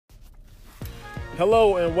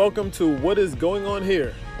Hello and welcome to What is Going On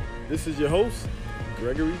Here. This is your host,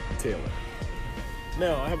 Gregory Taylor.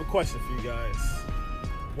 Now, I have a question for you guys.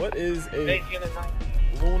 What is a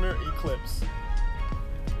lunar eclipse?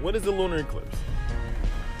 What is a lunar eclipse?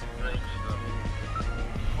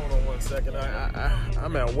 Hold on one second.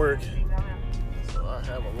 I'm at work, so I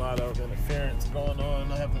have a lot of interference going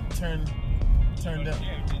on. I have to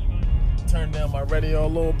turn down my radio a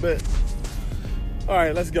little bit. All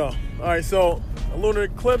right, let's go. All right, so a lunar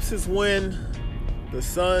eclipse is when the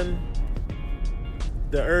sun,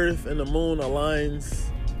 the earth, and the moon aligns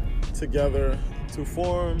together to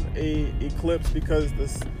form a eclipse because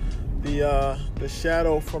the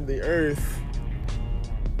shadow from the earth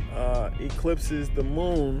eclipses the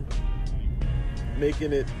moon,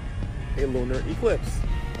 making it a lunar eclipse.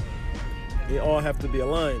 They all have to be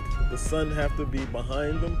aligned. The sun have to be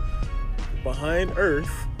behind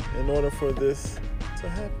Earth in order for this to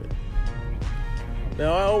happen.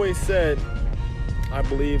 Now, I always said I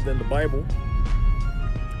believed in the Bible,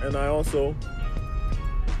 and I also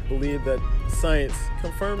believe that science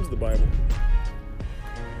confirms the Bible.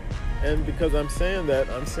 And because I'm saying that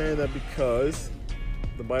because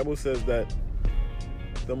the Bible says that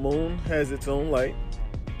the moon has its own light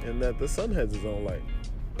and that the sun has its own light.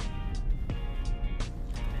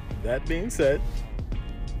 That being said,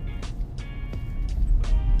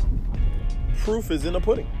 proof is in the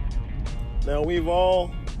pudding. Now, we've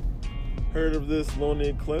all heard of this lunar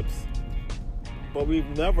eclipse, but we've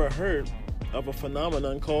never heard of a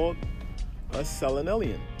phenomenon called a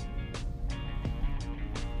selenelian.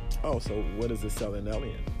 Oh, so what is a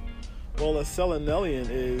selenelian? Well, a selenelian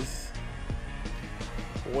is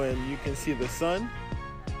when you can see the sun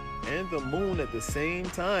and the moon at the same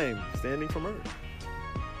time standing from Earth.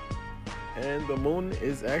 And the moon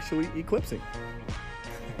is actually eclipsing.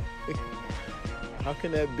 How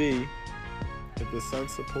can that be if the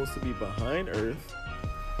sun's supposed to be behind Earth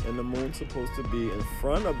and the moon's supposed to be in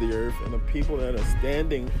front of the Earth, and the people that are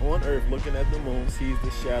standing on Earth looking at the moon sees the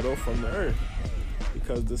shadow from the Earth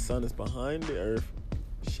because the sun is behind the Earth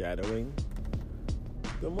shadowing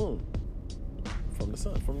the moon from the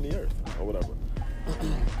sun, from the Earth, or whatever.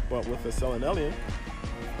 But with a selenelian,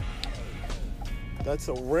 that's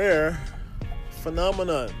a rare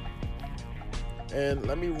phenomenon. And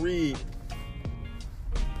let me read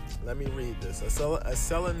this. A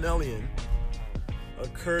selenelian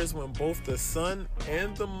occurs when both the sun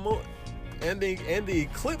and the moon and the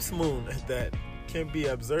eclipse moon that can be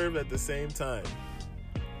observed at the same time.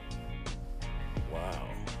 Wow.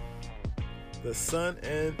 The sun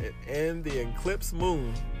and the eclipse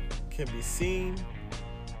moon can be seen,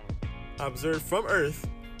 observed from Earth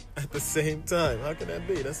at the same time. How can that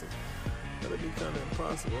be? That'd be kind of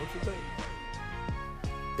impossible, don't you think?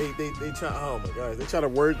 They try. Oh my gosh, they try to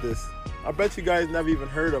word this. I bet you guys never even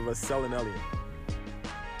heard of a selenelian.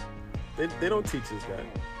 They don't teach us that,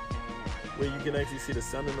 where you can actually see the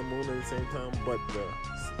sun and the moon at the same time, but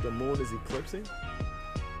the moon is eclipsing.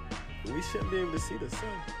 We shouldn't be able to see the sun.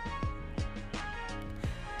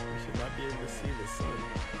 We should not be able to see the sun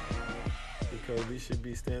because we should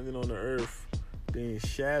be standing on the earth, being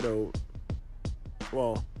shadowed.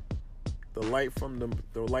 Well, the light from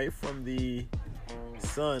the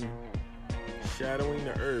sun shadowing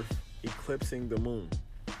the earth, eclipsing the moon.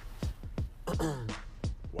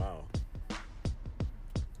 Wow.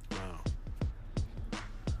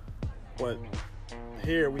 But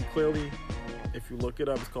here we clearly, if you look it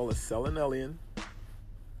up, it's called a selenelian.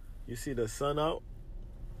 You see the sun out,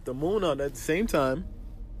 the moon out at the same time.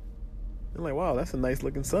 You're like, wow, that's a nice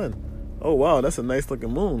looking sun. Oh wow, that's a nice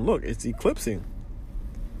looking moon. Look, it's eclipsing.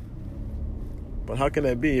 But how can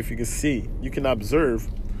that be if you can observe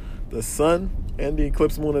the sun and the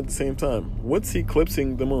eclipse moon at the same time? What's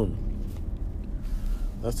eclipsing the moon?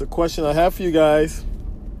 That's the question I have for you guys.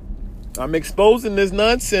 I'm exposing this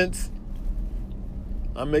nonsense.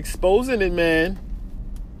 I'm exposing it, man.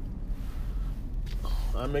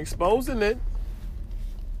 I'm exposing it.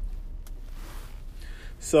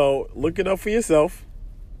 So look it up for yourself.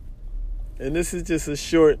 And this is just a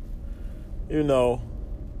short,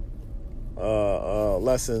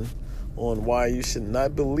 lesson on why you should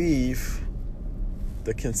not believe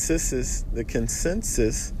the consensus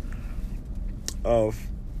of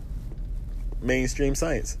mainstream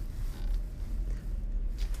science.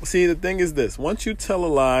 See, the thing is this: once you tell a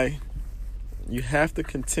lie, you have to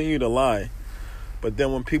continue to lie. But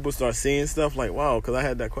then when people start seeing stuff like, wow, because I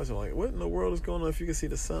had that question, like, what in the world is going on if you can see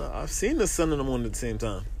the sun? I've seen the sun and the moon at the same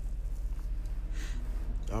time.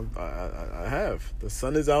 I have. The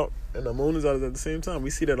sun is out and the moon is out at the same time. We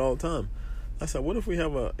see that all the time. I said, what if we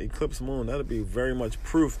have an eclipse moon? That'd be very much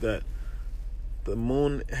proof that The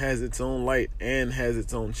moon has its own light and has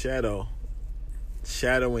its own shadow,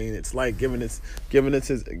 shadowing its light, giving it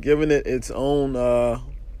its own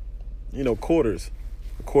quarters,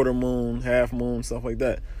 a quarter moon, half moon, stuff like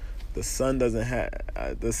that. The sun does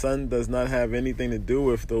not have anything to do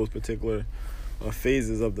with those particular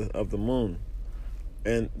phases of the moon.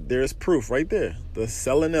 And there's proof right there. The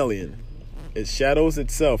selenelian, it shadows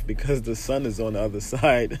itself because the sun is on the other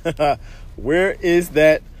side. Where is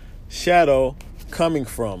that shadow coming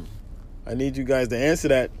from? I need you guys to answer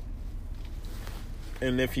that.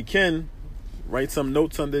 And if you can, write some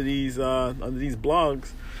notes under these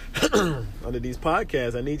blogs, under these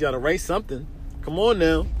podcasts. I need y'all to write something. Come on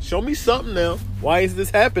now, show me something now. Why is this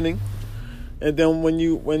happening? And then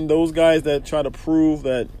when those guys that try to prove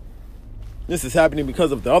that this is happening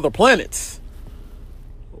because of the other planets,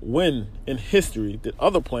 when in history did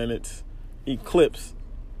other planets eclipse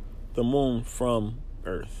the moon from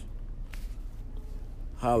Earth?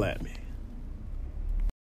 Holla at me.